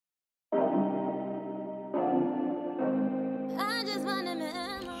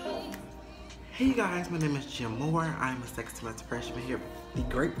Hey you guys, my name is Jim Moore. I'm a second semester freshman here at the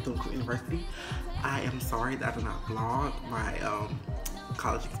great Bethune-Cookman University. I am sorry that I did not vlog my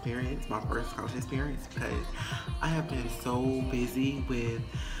college experience, my first college experience, because I have been so busy with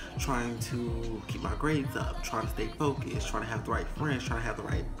trying to keep my grades up, trying to stay focused, trying to have the right friends, trying to have the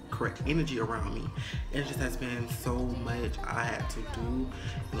right correct energy around me. It just has been so much I had to do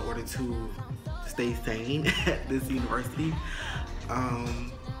in order to stay sane at this university.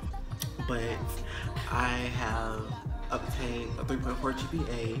 But I have obtained a 3.4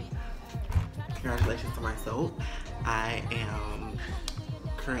 GPA. Congratulations to myself. I am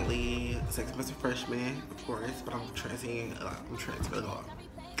currently a second semester freshman, of course, but I'm transferring.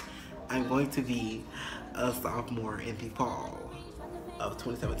 I'm going to be a sophomore in the fall of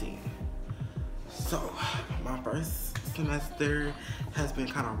 2017. So my first semester has been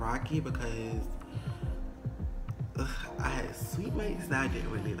kind of rocky because I had suite mates that I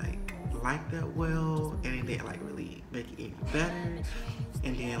didn't really like that well, and it didn't really make it any better.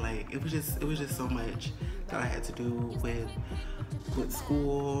 And then it was just so much that I had to do with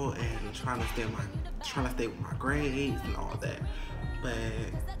school and trying to stay with my grades and all that. But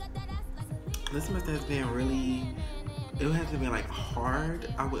this semester has been it hasn't been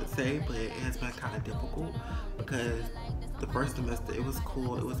hard, I would say, but it has been kind of difficult because the first semester it was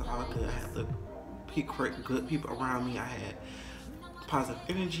cool, it was all good. I had the good people around me. I had positive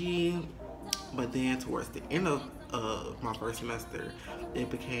energy, but then towards the end of my first semester, it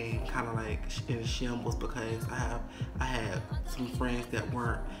became kind of in shambles because I had some friends that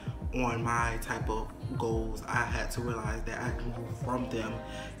weren't on my type of goals. I had to realize that I had to move from them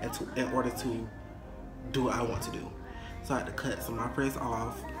in order to do what I want to do. So I had to cut some of my friends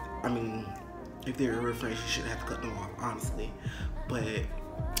off. I mean, if they're real friends, you shouldn't have to cut them off, honestly. But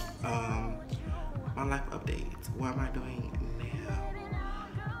my life updates. What am I doing now?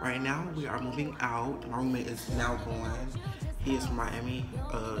 Right now, we are moving out. My roommate is now gone. He is from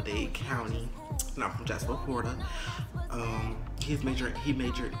Miami-Dade County, not from Jasper, Florida. He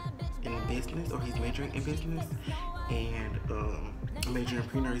majored in business, or he's majoring in business, and I'm majoring in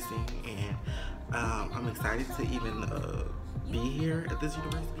pre-nursing, and I'm excited to even be here at this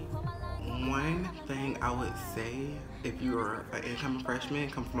university. One thing I would say, if you're an incoming freshman,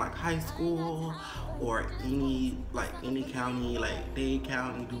 come from high school or any county, Dade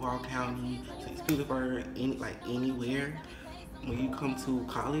County, Duval County, St. Petersburg, anywhere, when you come to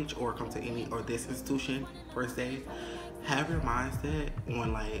college or come to this institution per se, have your mindset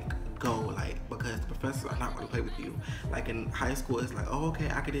on go, because the professors are not going to play with you. In high school, it's oh, okay,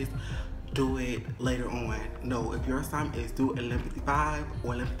 I could just do it later on. No, if your assignment is due at 11:55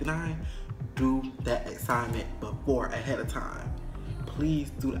 or 11:59, do that assignment ahead of time.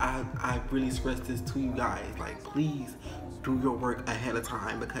 Please do. I really stress this to you guys. Please do your work ahead of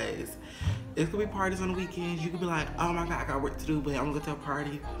time, because it's gonna be parties on the weekends. You could be like, oh my god, I got work to do, but I'm gonna go to a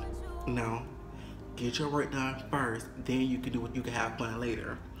party. No, get your work done first, then you can have fun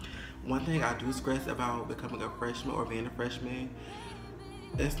later. One thing I do stress about becoming a freshman or being a freshman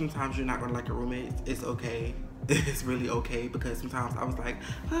is sometimes you're not gonna like your roommates. It's okay. It's really okay, because sometimes I was like,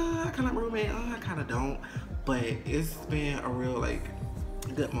 I kind of like my roommate, I kind of don't. But it's been a real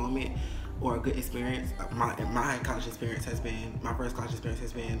good moment or a good experience. My college experience has been, my first college experience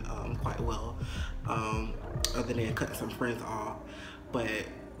has been quite well, other than cutting some friends off. But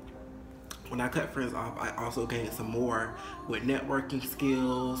when I cut friends off, I also gained some more with networking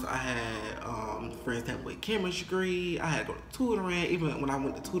skills. I had friends that with chemistry. I had to go to tutoring. Even when I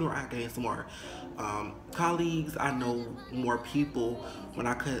went to tutoring, I gained some more colleagues. I know more people when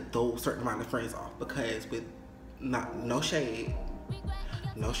I cut those certain amount of friends off, because with no shade,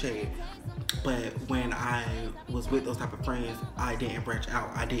 but when I was with those type of friends, I didn't branch out.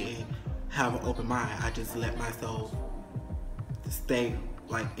 I didn't have an open mind. I just let myself stay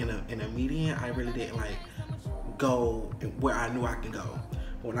in a median. I really didn't go where I knew I can go.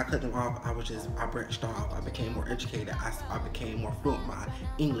 When I cut them off, I branched off. I became more educated. I became more fluent in my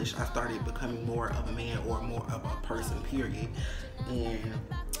English. I started becoming more of a man or more of a person, period. And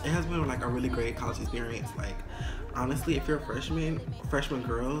it has been a really great college experience. Honestly, if you're a freshman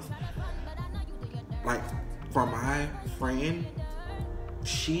girls, for my friend,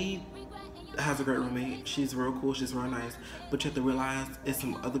 she has a great roommate. She's real cool, she's real nice, but you have to realize it's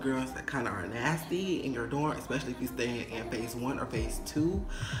some other girls that kind of are nasty in your dorm, especially if you stay in phase 1 or phase 2.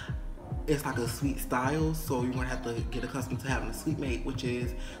 It's a suite style, so you're gonna have to get accustomed to having a suite mate, which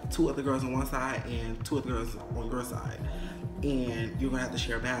is 2 other girls on one side and 2 other girls on your side, and you're gonna have to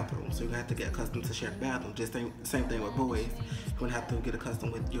share a bathroom, so you're gonna have to get accustomed to sharing a bathroom. Just same thing with boys. You're gonna have to get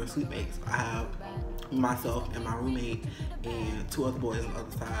accustomed with your suite mates. I have myself and my roommate and 2 other boys on the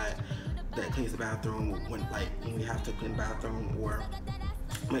other side. that cleans the bathroom when we have to clean the bathroom, or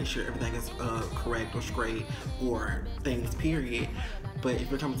make sure everything is correct or straight, or things period. But if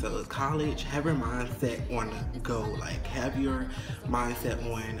you're coming to college, have your mindset on the go. Like, have your mindset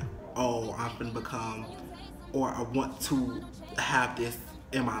on, oh, I'm gonna become, or I want to have this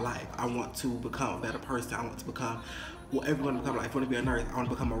in my life. I want to become a better person. I want to become whatever you want to become. Like, if you want to be a nurse, I want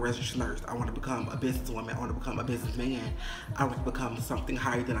to become a registered nurse. I want to become a businesswoman. I want to become a businessman. I want to become something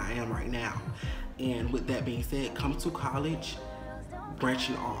higher than I am right now. And with that being said, come to college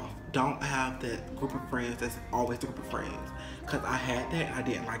branching off. Don't have that group of friends that's always the group of friends. Because I had that and I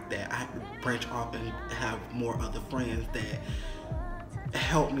didn't like that. I had to branch off and have more other friends that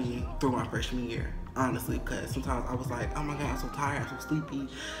helped me through my freshman year. Honestly, because sometimes I was like, oh my God, I'm so tired, I'm so sleepy.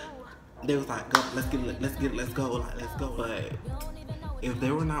 They was like, go, let's get it, let's go, like, let's go. But if they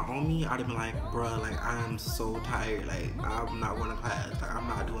were not on me, I'd have been like, bruh, like, I'm so tired, like, I'm not going to class, like, I'm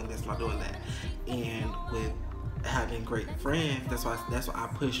not doing this, I'm not doing that. And with having great friends, that's why I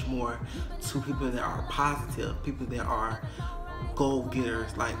push more to people that are positive, people that are goal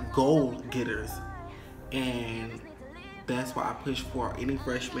getters, and that's why I push for any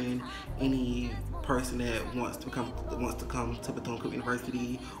freshman, any person that wants to come to Bethune-Cookman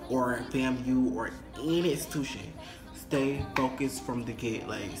University or FAMU or any institution. Stay focused from the get.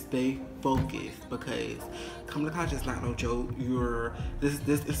 Like, stay focused, because coming to college is not no joke. This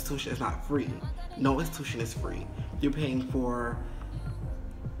institution is not free. No institution is free. You're paying like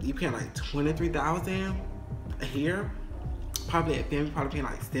 $23,000 a year. Probably at FAM, you're probably paying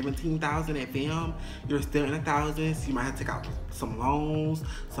like $17,000 at FAM. You're still in the thousands. You might have to take out some loans,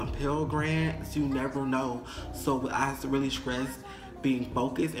 some Pell Grants. You never know. So I have to really stress being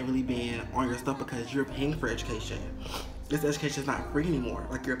focused and really being on your stuff, because you're paying for education. This education is not free anymore.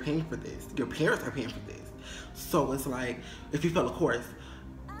 Like, you're paying for this. Your parents are paying for this. So it's like, if you fail a course,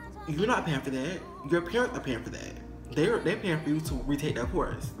 you're not paying for that. Your parents are paying for that. They're paying for you to retake that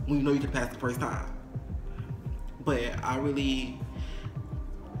course when you know you can pass the first time. But I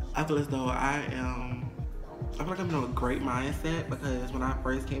feel as though I feel like I'm in a great mindset, because when I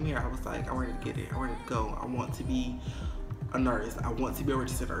first came here, I was like, I wanted to get it. I wanted to go. I want to be a nurse. I want to be a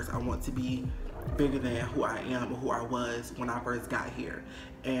registered nurse. I want to be bigger than who I am or who I was when I first got here.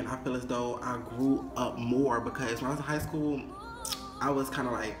 And I feel as though I grew up more, because when I was in high school, I was kind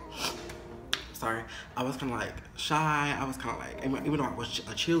of like, I was kind of like shy. I was kind of like, even though I was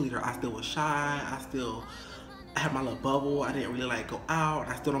a cheerleader, I still was shy. I had my little bubble. I didn't really like go out.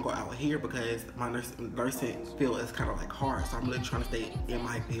 I still don't go out here because my nursing field is kind of like hard. So I'm really trying to stay in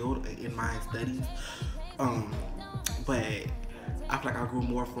my field, in my studies. But I feel like I grew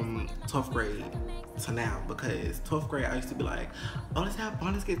more from 12th grade to now, because 12th grade I used to be like, oh, let's have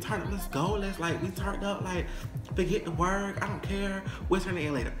fun, let's get turned up, let's go, we turned up, like, forget the work, I don't care, we'll turn it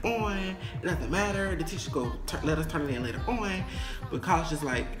in later on, it doesn't matter, the teacher go let us turn it in later on. But college is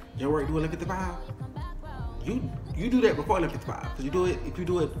like, your work due at 11:55, you do that before 11:55, because if you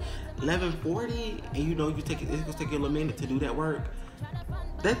do it 11:40 and you know it's gonna take you a little minute to do that work,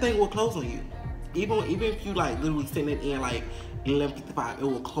 that thing will close on you. Even if you like literally send it in like 11:55, it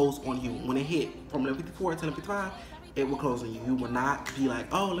will close on you. When it hit from 11:54 to 11:55, it will close on you. You will not be like,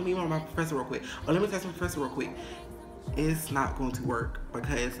 oh, let me email my professor real quick, or let me text my professor real quick. It's not going to work,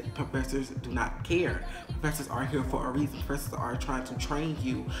 because professors do not care. Professors are here for a reason. Professors are trying to train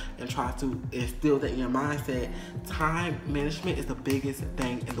you and try to instill that in your mindset. Time management is the biggest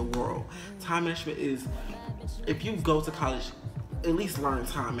thing in the world. Time management is, if you go to college, at least learn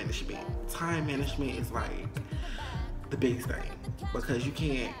time management. Time management is like the biggest thing, because you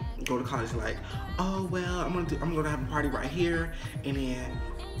can't go to college like, oh well, I'm gonna have a party right here, and then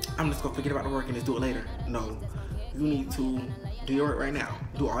I'm just gonna forget about the work and just do it later. No, you need to do your work right now.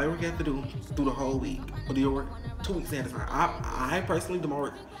 Do all your work you have to do through the whole week, or do your work 2 weeks ahead of time. I personally do my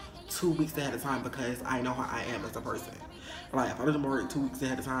work 2 weeks ahead of time, because I know how I am as a person. Like, if I do my work 2 weeks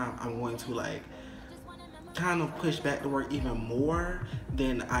ahead of time, I'm going to like kind of push back the work even more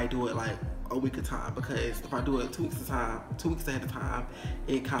than I do it like a week at a time, because if I do it 2 weeks ahead of time,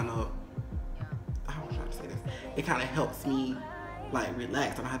 it kind of, how am I trying to say this? It kind of helps me like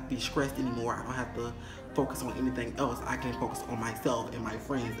relax. I don't have to be stressed anymore. I don't have to focus on anything else. I can focus on myself and my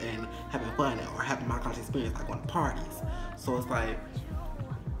friends and having fun, or having my college experience, like going to parties. So it's like,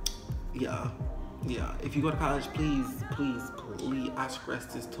 yeah. If you go to college, please, I stress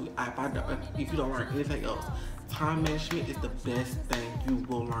this too. If you don't learn anything else, time management is the best thing you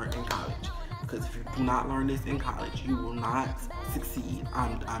will learn in college. Because if you do not learn this in college, you will not succeed.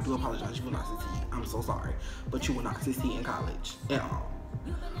 I do apologize, you will not succeed. I'm so sorry, but you will not succeed in college at all.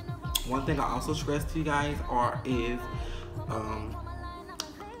 One thing I also stress to you guys is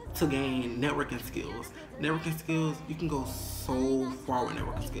to gain networking skills. Networking skills, you can go so far with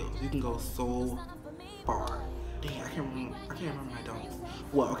networking skills. You can go so far. Dang, I can't remember my don'ts.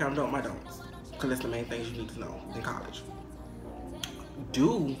 Well, okay, I'm done with my don'ts, because that's the main things you need to know in college.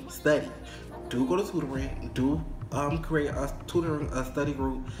 Do study. Do go to tutoring. Do create a tutoring, a study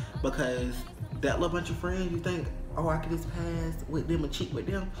group, because that little bunch of friends you think, oh, I can just pass with them and cheat with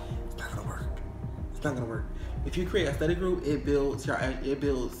them, it's not gonna work. It's not gonna work. If you create a study group, it builds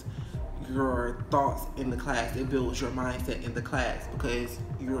your thoughts in the class. It builds your mindset in the class, because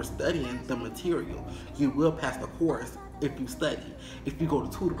you're studying the material. You will pass the course if you study. If you go to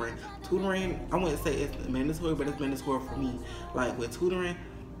tutoring, I wouldn't say it's mandatory, but it's mandatory for me. Like with tutoring,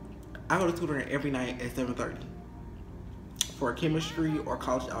 I go to tutoring every night at 7:30 for chemistry or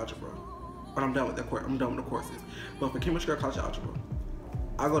college algebra. But I'm done with the course. I'm done with the courses. But for chemistry or college algebra,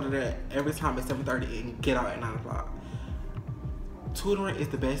 I go to that every time at 7:30 and get out at 9 o'clock. Tutoring is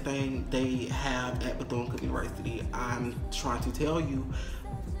the best thing they have at Bethune-Cookman University. I'm trying to tell you,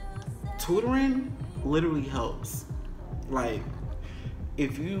 tutoring literally helps. Like,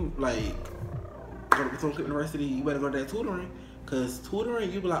 if you like go to Bethune-Cookman University, you better go to that tutoring. Because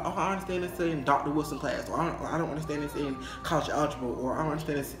tutoring, you be like, oh, I understand this in Dr. Wilson class, or I don't understand this in college algebra, or I don't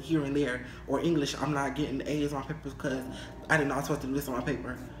understand this here and there, or English, I'm not getting A's on my papers because I didn't know I was supposed to do this on my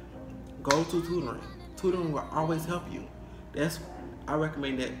paper. Go to tutoring. Tutoring will always help you. I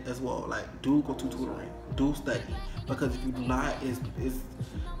recommend that as well. Like, do go to tutoring. Do study. Because if you do not, you're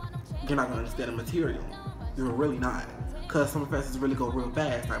not going to understand the material. You're really not. Because some professors really go real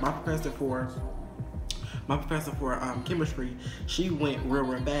fast. Like my professor for chemistry, she went real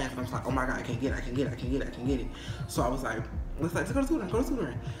fast, and I was like, oh my god, I can get it. So I was like, let's go to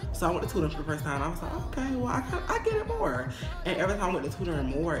tutoring. So I went to tutoring for the first time. I was like, okay, well I get it more. And every time I went to tutoring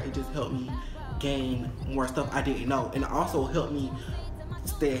more, it just helped me gain more stuff I didn't know, and it also helped me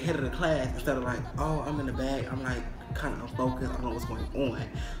stay ahead of the class instead of like, oh, I'm in the bag. I'm like kind of unfocused. I don't know what's going on.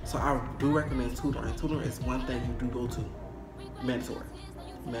 So I do recommend tutoring. Tutoring is one thing you do go to. Mandatory.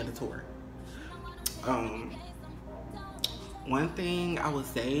 One thing I would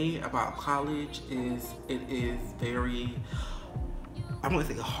say about college is it is very, I wouldn't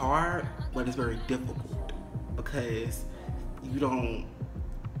say hard, but it's very difficult, because you don't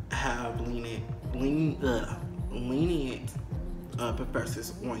have lenient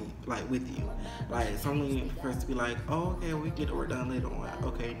professors on you, like with you. Like some lenient professors be like, oh, okay, we can get the work done later on.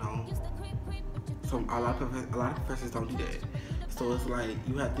 Okay, no. A lot of professors don't do that. So it's like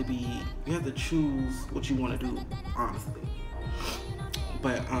you have to choose what you want to do, honestly.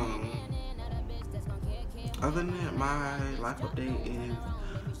 But other than that, my life update is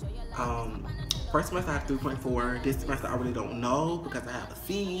first semester I had 3.4. This semester I really don't know, because I have a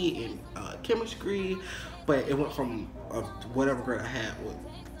C in chemistry, but it went from whatever grade I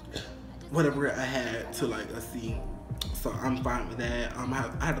had to like a C. So I'm fine with that. I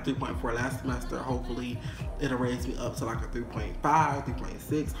had a 3.4 last semester. Hopefully it'll raise me up to like a 3.5,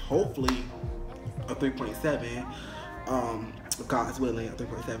 3.6, hopefully a 3.7. God's willing, a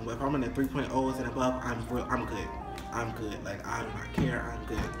 3.7. But if I'm in the 3.0s and above, I'm good. Like, I do not care. I'm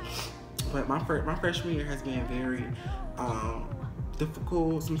good. But my freshman year has been very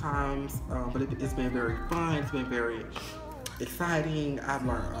difficult sometimes, but it's been very fun. It's been very exciting. I've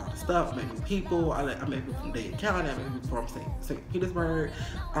learned a lot of stuff. I met new people. I met people from Dade County. I met people from St. Petersburg.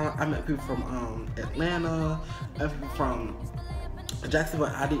 I met people from Atlanta. I met people from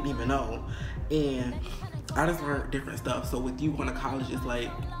Jacksonville I didn't even know. And I just learned different stuff. So with you going to college, it's like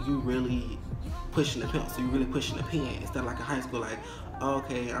you really pushing the pencil. You really pushing the pen. Instead of like in high school, like, oh,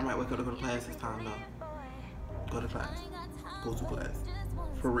 okay, I might wake up to go to class this time. No. Go to class. Go to class.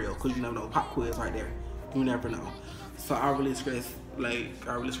 For real. Because you never know. Pop quiz right there. You never know. So I really stress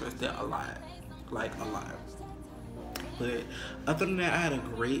that a lot. Like a lot. But other than that, I had a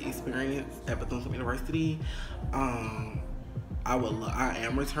great experience at Bethune-Cookman University. I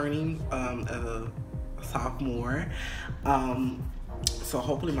am returning as a sophomore. So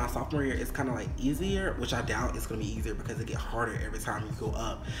hopefully my sophomore year is kind of like easier, which I doubt it's gonna be easier because it gets harder every time you go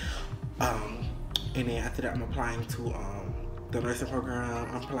up. And then after that, I'm applying to the nursing program.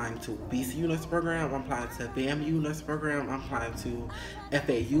 I'm applying to BCU nursing program. I'm applying to FAMU nursing program. I'm applying to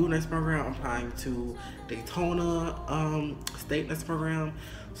FAU nursing program. I'm applying to Daytona State nursing program.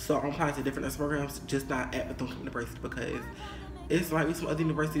 So I'm applying to different nursing programs, just not at Bethune-Cookman University, because it's like some other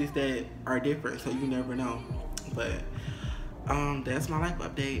universities that are different, so you never know. But that's my life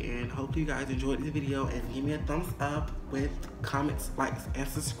update, and hopefully you guys enjoyed this video, and give me a thumbs up with comments, likes, and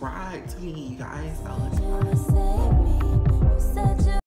subscribe to me, you guys.